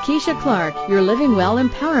 Connect with Keisha Clark, your Living Well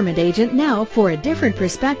Empowerment Agent now for a different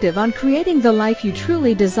perspective on creating the life you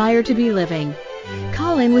truly desire to be living.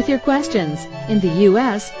 Call in with your questions. In the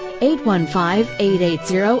U.S.,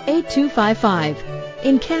 815-880-8255.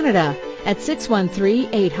 In Canada, at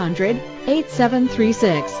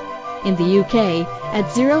 613-800-8736. In the UK, at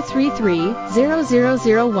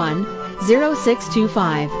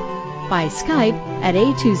 033-0001-0625. By Skype at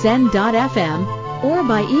a2zen.fm or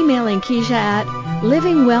by emailing Keisha at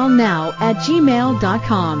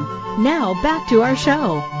livingwellnow@gmail.com. Now back to our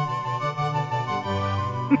show.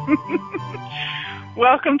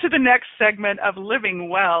 Welcome to the next segment of Living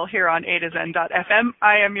Well here on a2zen.fm.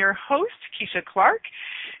 I am your host, Keisha Clark,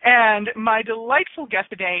 and my delightful guest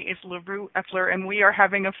today is LaRue Epler, and we are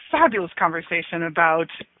having a fabulous conversation about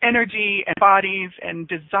energy and bodies and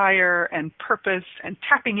desire and purpose and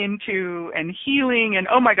tapping into and healing and,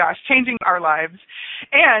 oh my gosh, changing our lives.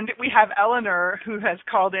 And we have Eleanor who has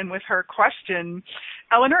called in with her question.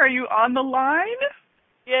 Eleanor, are you on the line?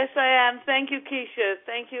 Yes, I am. Thank you, Keisha.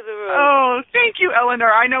 Thank you, LaRue. Oh, thank you,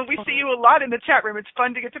 Eleanor. I know we see you a lot in the chat room. It's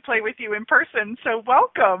fun to get to play with you in person. So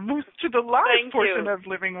welcome to the live portion of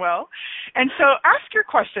Living Well. And so ask your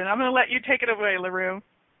question. I'm going to let you take it away, LaRue.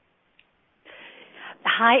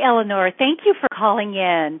 Hi, Eleanor. Thank you for calling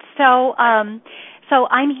in. So I'm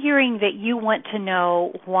hearing that you want to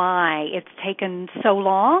know why it's taken so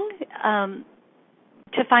long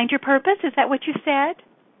to find your purpose. Is that what you said?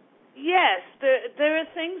 Yes, there are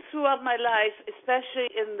things throughout my life, especially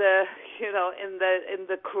in the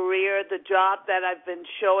career, the job that I've been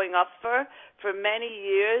showing up for many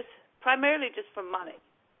years, primarily just for money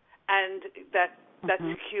and that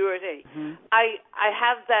security. Mm-hmm. I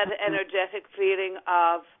have that energetic feeling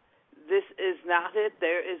of this is not it.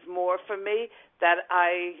 There is more for me that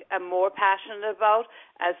I am more passionate about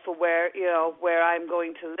as for where I'm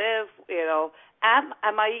going to live. Am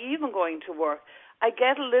I even going to work? I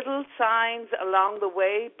get little signs along the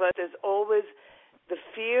way, but there's always the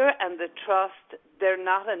fear and the trust. They're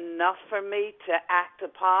not enough for me to act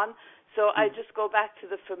upon. So I just go back to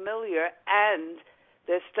the familiar, and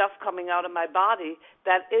there's stuff coming out of my body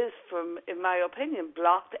that is, in my opinion,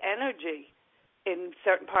 blocked energy in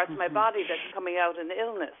certain parts of my body that's coming out in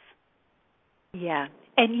illness. Yeah.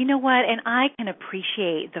 And you know what? And I can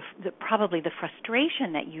appreciate probably the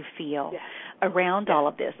frustration that you feel around all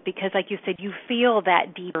of this, because, like you said, you feel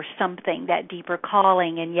that deeper something, that deeper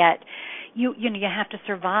calling, and yet you have to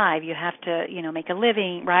survive. You have to make a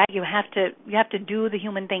living, right? You have to do the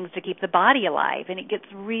human things to keep the body alive, and it gets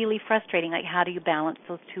really frustrating. Like, how do you balance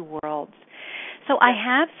those two worlds? So I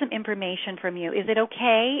have some information from you. Is it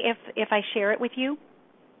okay if I share it with you?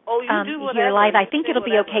 Oh, you do whatever. Here live. I think it'll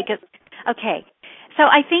be okay. Okay. So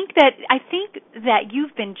I think that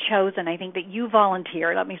you've been chosen. I think that you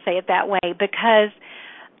volunteered, let me say it that way, because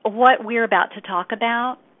what we're about to talk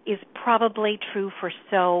about is probably true for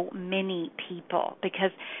so many people,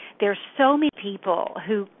 because there's so many people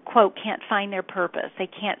who, quote, can't find their purpose. They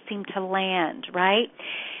can't seem to land, right?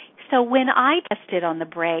 So when I tested on the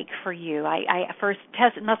break for you, I first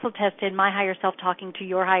muscle tested my higher self talking to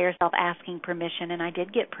your higher self, asking permission, and I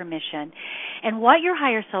did get permission. And what your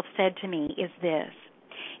higher self said to me is this.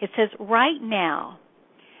 It says, right now,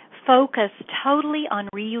 focus totally on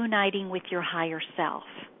reuniting with your higher self.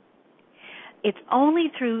 It's only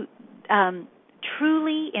through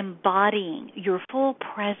truly embodying your full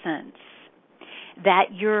presence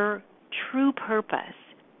that your true purpose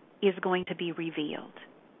is going to be revealed.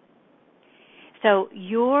 So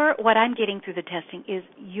what I'm getting through the testing is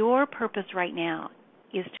your purpose right now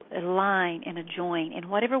is to align and join in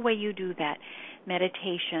whatever way you do that.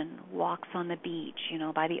 Meditation, walks on the beach,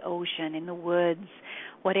 by the ocean, in the woods,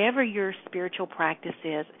 whatever your spiritual practice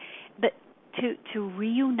is. But to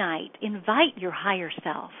reunite, invite your higher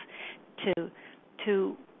self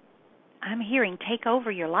to I'm hearing, take over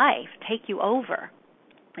your life, take you over.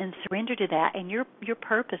 And surrender to that, and your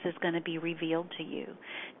purpose is going to be revealed to you.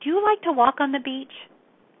 Do you like to walk on the beach?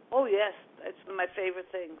 Oh, yes. It's one of my favorite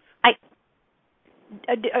things.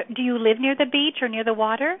 Do you live near the beach or near the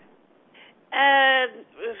water?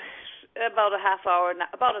 About a half hour,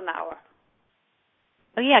 about an hour.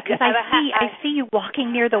 Oh, yeah, because I see you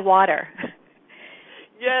walking near the water.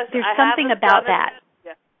 Yes, There's something about that.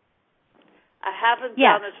 Yeah. I haven't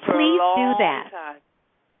done it for a long time.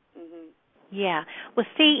 Mm-hmm. Yeah. Well,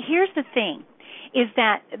 see, here's the thing, is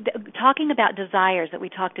that talking about desires that we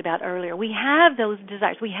talked about earlier, we have those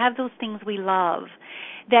desires, we have those things we love,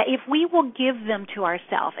 that if we will give them to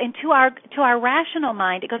ourselves and to our rational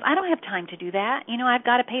mind, it goes, I don't have time to do that. I've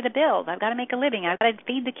got to pay the bills. I've got to make a living. I've got to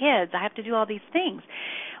feed the kids. I have to do all these things.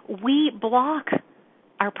 We block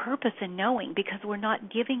our purpose in knowing, because we're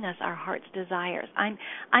not giving us our heart's desires.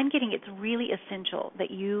 I'm getting it's really essential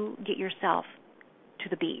that you get yourself to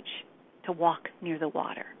the beach, to walk near the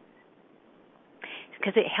water,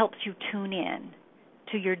 because it helps you tune in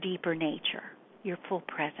to your deeper nature, your full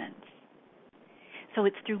presence. So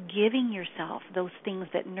it's through giving yourself those things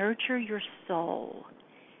that nurture your soul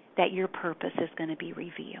that your purpose is going to be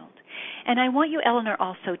revealed. And I want you, Eleanor,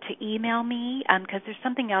 also to email me, because there's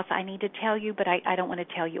something else I need to tell you, but I don't want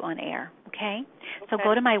to tell you on air, okay? So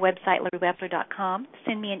go to my website, LaRueWeffler.com,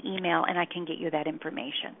 send me an email, and I can get you that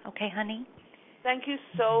information. Okay, honey? Thank you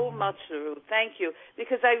so much, LaRue. Thank you.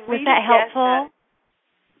 Because I really was that helpful?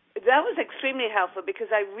 That was extremely helpful,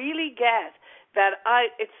 because I really get that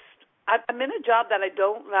I'm in a job that I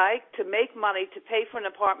don't like, to make money, to pay for an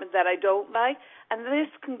apartment that I don't like, and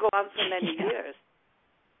this can go on for many years.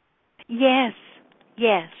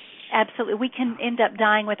 Yes, absolutely. We can end up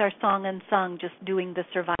dying with our song unsung, just doing the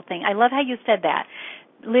survival thing. I love how you said that.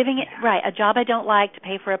 Living it right, a job I don't like, to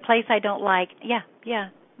pay for a place I don't like. Yeah.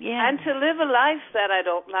 And to live a life that I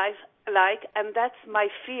don't like, and that's my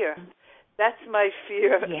fear. That's my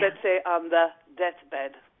fear, let's say, on the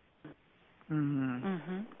deathbed.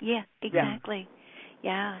 Yeah, exactly.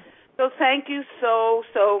 Yeah. So thank you so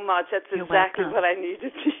much. That's You're exactly welcome. what I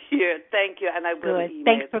needed to hear. Thank you, and I will email.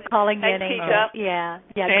 Thanks for calling Thanks, in, Keisha. Yeah,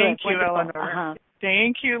 Thank good. you, Wonderful. Eleanor.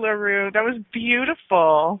 Thank you, LaRue. That was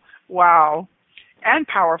beautiful. Wow. And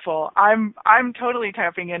powerful. I'm totally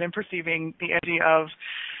tapping in and perceiving the energy of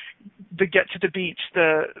the get to the beach,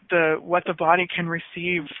 the what the body can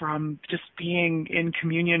receive from just being in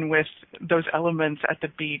communion with those elements at the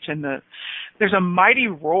beach, and there's a mighty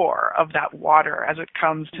roar of that water as it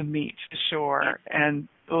comes to meet the shore, and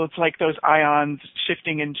it's like those ions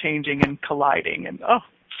shifting and changing and colliding, and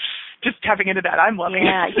just tapping into that. I'm loving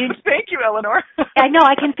it. Thank you, Eleanor. I know,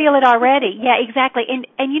 I can feel it already. Yeah, exactly.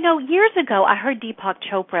 And you know, years ago I heard Deepak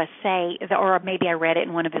Chopra say, or maybe I read it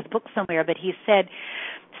in one of his books somewhere, but he said,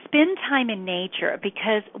 spend time in nature,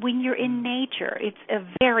 because when you're in nature, it's a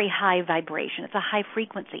very high vibration. It's a high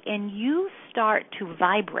frequency, and you start to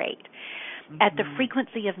vibrate at the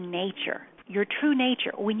frequency of nature, your true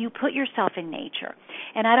nature, when you put yourself in nature.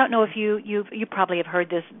 And I don't know if you probably have heard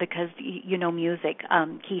this because you know music,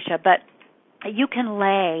 Keisha, but you can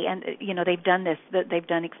lay, and you know they've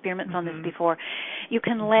done experiments on this before. You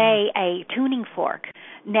can lay a tuning fork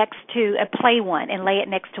next to play one, and lay it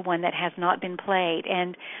next to one that has not been played,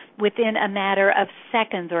 and within a matter of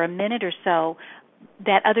seconds or a minute or so,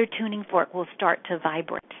 that other tuning fork will start to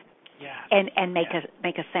vibrate. And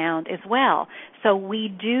make a sound as well. So we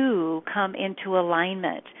do come into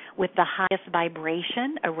alignment with the highest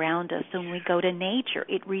vibration around us. So when we go to nature,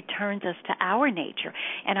 it returns us to our nature,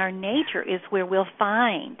 and our nature is where we'll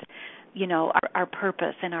find, you know, our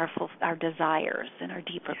purpose and our desires and our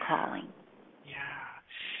deeper calling.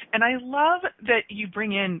 And I love that you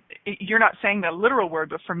bring in, you're not saying the literal word,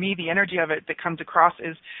 but for me, the energy of it that comes across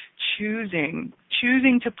is choosing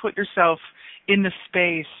to put yourself in the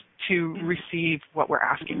space to receive what we're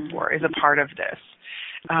asking for is a part of this.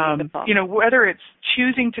 You know, whether it's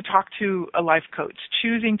choosing to talk to a life coach,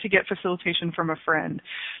 choosing to get facilitation from a friend,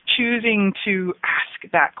 choosing to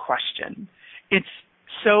ask that question. It's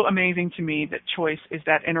so amazing to me that choice is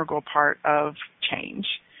that integral part of change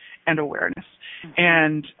and awareness.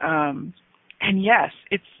 And yes,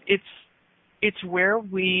 it's where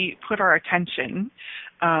we put our attention.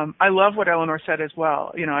 I love what Eleanor said as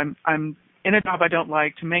well. You know, I'm in a job I don't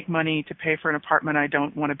like, to make money, to pay for an apartment I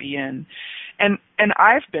don't want to be in. And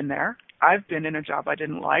I've been there. I've been in a job I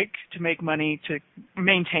didn't like, to make money, to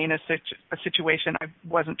maintain a situation I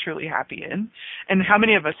wasn't truly happy in. And how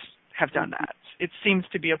many of us have done that? It seems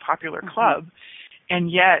to be a popular club.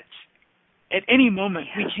 And yet, at any moment,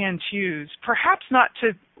 we can choose, perhaps not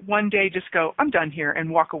to one day just go, I'm done here, and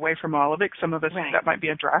walk away from all of it. Some of us, that might be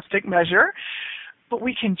a drastic measure. But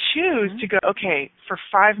we can choose to go, okay, for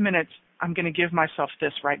 5 minutes, I'm going to give myself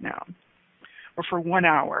this right now. Or for 1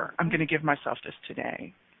 hour, I'm going to give myself this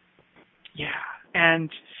today. Yeah.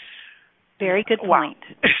 And very good point.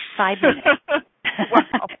 5 minutes.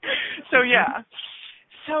 Wow. So, yeah.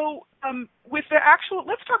 So with the actual,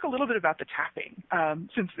 let's talk a little bit about the tapping,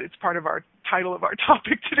 since it's part of our title of our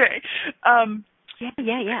topic today.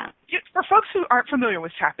 Yeah. For folks who aren't familiar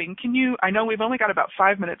with tapping, I know we've only got about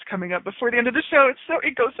 5 minutes coming up before the end of the show.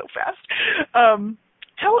 It goes so fast.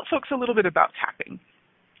 Tell folks a little bit about tapping.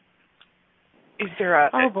 Is there a...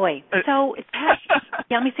 Oh, boy. So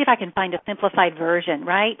let me see if I can find a simplified version,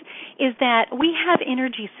 right? Is that we have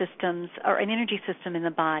energy systems, or an energy system in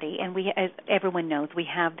the body, and we, as everyone knows, we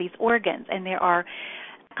have these organs, and there are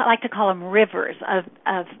like to call them rivers of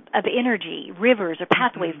energy, rivers or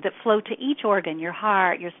pathways that flow to each organ, your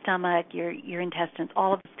heart, your stomach, your intestines,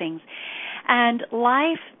 all of those things. And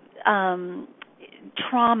life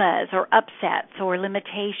traumas or upsets or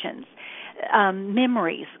limitations,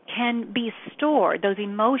 memories can be stored. Those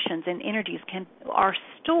emotions and energies are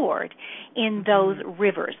stored in those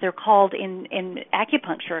rivers. They're called in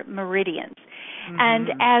acupuncture meridians. And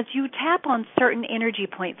as you tap on certain energy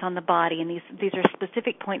points on the body, and these are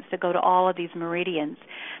specific points that go to all of these meridians,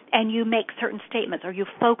 and you make certain statements or you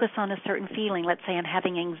focus on a certain feeling, let's say I'm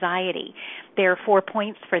having anxiety, there are 4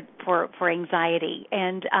 points for anxiety,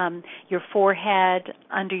 and your forehead,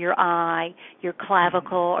 under your eye, your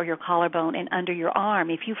clavicle or your collarbone, and under your arm.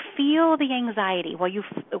 If you feel the anxiety while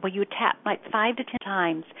you tap like 5 to 10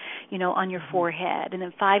 times, on your forehead, and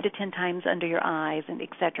then 5 to 10 times under your eyes, and et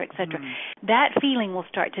cetera, that feeling will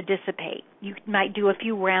start to dissipate. You might do a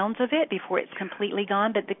few rounds of it before it's completely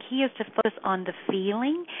gone, but the key is to focus on the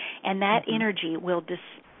feeling, and that energy will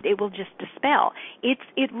just dispel.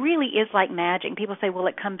 It really is like magic. People say, will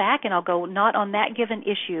it come back? And I'll go, not on that given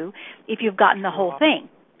issue if you've gotten the whole thing.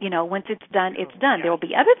 Once it's done, it's done. There will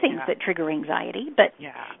be other things that trigger anxiety, but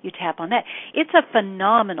you tap on that. It's a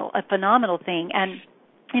phenomenal thing. And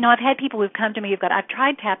I've had people who've come to me I've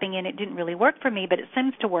tried tapping in, it didn't really work for me, but it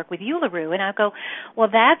seems to work with you, LaRue. And I go, well,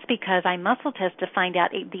 that's because I muscle test to find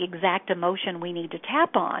out the exact emotion we need to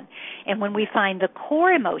tap on. And when we find the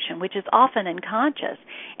core emotion, which is often unconscious,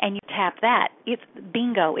 and you tap that, it's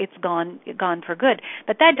bingo, it's gone for good.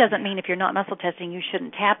 But that doesn't mean if you're not muscle testing, you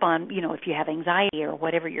shouldn't tap on, if you have anxiety or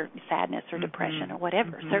whatever, your sadness or depression or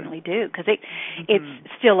whatever. Certainly do, because it's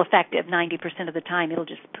still effective 90% of the time. It'll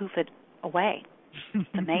just poof it away. It's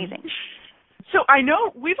amazing. So I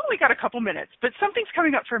know we've only got a couple minutes, but something's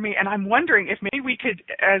coming up for me, and I'm wondering if maybe we could,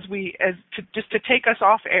 just to take us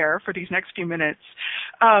off air for these next few minutes,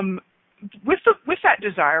 with that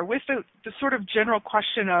desire, with the sort of general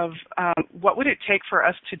question of what would it take for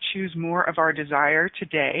us to choose more of our desire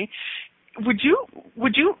today? Would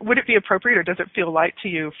it be appropriate, or does it feel light to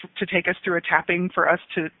you to take us through a tapping for us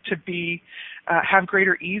to be have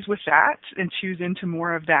greater ease with that and choose into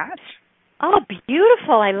more of that? Oh,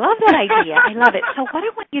 beautiful. I love that idea. I love it. So what I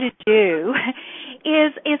want you to do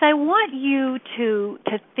is I want you to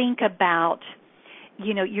think about,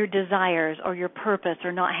 your desires or your purpose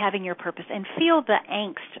or not having your purpose, and feel the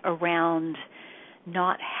angst around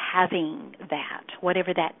not having that,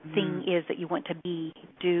 whatever that thing is that you want to be,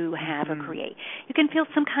 do, have, or create. You can feel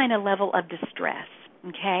some kind of level of distress.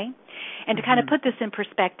 Okay? And to kind of put this in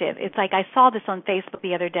perspective, it's like I saw this on Facebook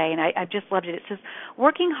the other day, and I just loved it. It says,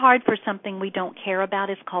 working hard for something we don't care about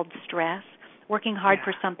is called stress. Working hard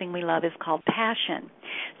for something we love is called passion.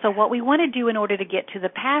 So what we want to do in order to get to the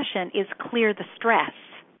passion is clear the stress.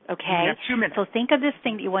 Okay? 2 minutes. So think of this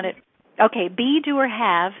thing that you want to... Okay, be, do, or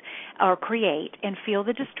have, or create, and feel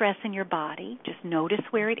the distress in your body. Just notice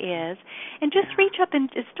where it is, and just reach up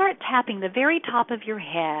and start tapping the very top of your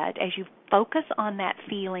head as you focus on that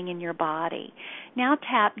feeling in your body. Now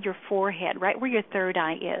tap your forehead, right where your third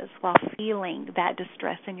eye is, while feeling that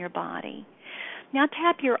distress in your body. Now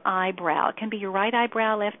tap your eyebrow. It can be your right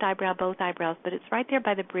eyebrow, left eyebrow, both eyebrows, but it's right there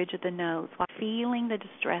by the bridge of the nose while feeling the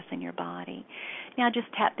distress in your body. Now just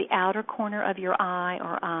tap the outer corner of your eye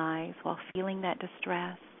or eyes while feeling that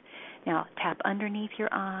distress. Now tap underneath your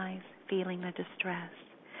eyes, feeling the distress.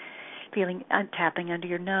 Tapping under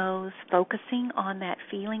your nose, focusing on that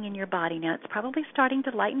feeling in your body. Now it's probably starting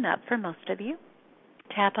to lighten up for most of you.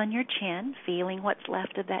 Tap on your chin, feeling what's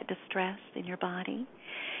left of that distress in your body.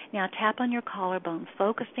 Now tap on your collarbone,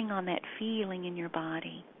 focusing on that feeling in your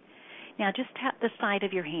body. Now just tap the side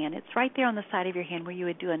of your hand. It's right there on the side of your hand where you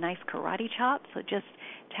would do a nice karate chop. So just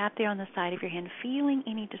tap there on the side of your hand, feeling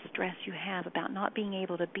any distress you have about not being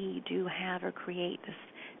able to be, do, have, or create this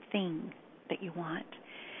thing that you want.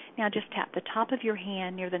 Now just tap the top of your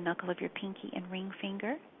hand near the knuckle of your pinky and ring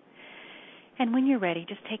finger. And when you're ready,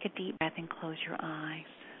 just take a deep breath and close your eyes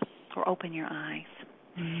or open your eyes.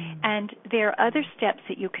 And there are other steps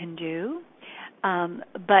that you can do,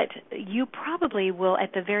 but you probably will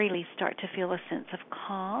at the very least start to feel a sense of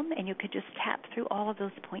calm, and you could just tap through all of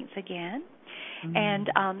those points again. And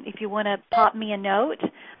if you want to pop me a note,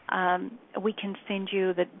 we can send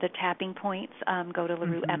you the tapping points. Go to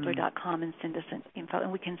LaRueEpler.com and send us an info,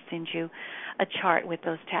 and we can send you a chart with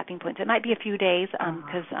those tapping points. It might be a few days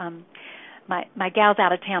because my gal's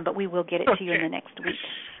out of town, but we will get it to you in the next week.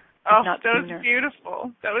 Oh, that was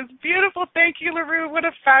beautiful. That was beautiful. Thank you, LaRue. What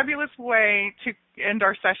a fabulous way to end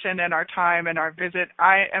our session and our time and our visit.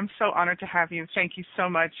 I am so honored to have you. Thank you so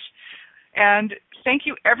much. And thank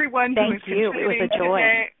you, everyone who is contributing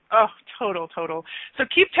today. Oh, total. So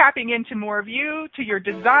keep tapping into more of you, to your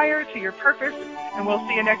desire, to your purpose, and we'll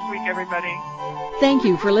see you next week, everybody. Thank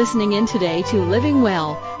you for listening in today to Living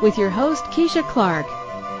Well with your host, Keisha Clark.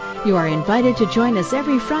 You are invited to join us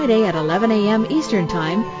every Friday at 11 a.m. Eastern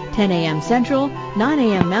Time, 10 a.m. Central, 9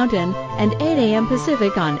 a.m. Mountain, and 8 a.m.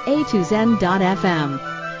 Pacific on a2zen.fm.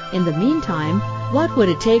 In the meantime, what would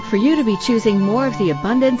it take for you to be choosing more of the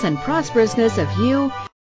abundance and prosperousness of you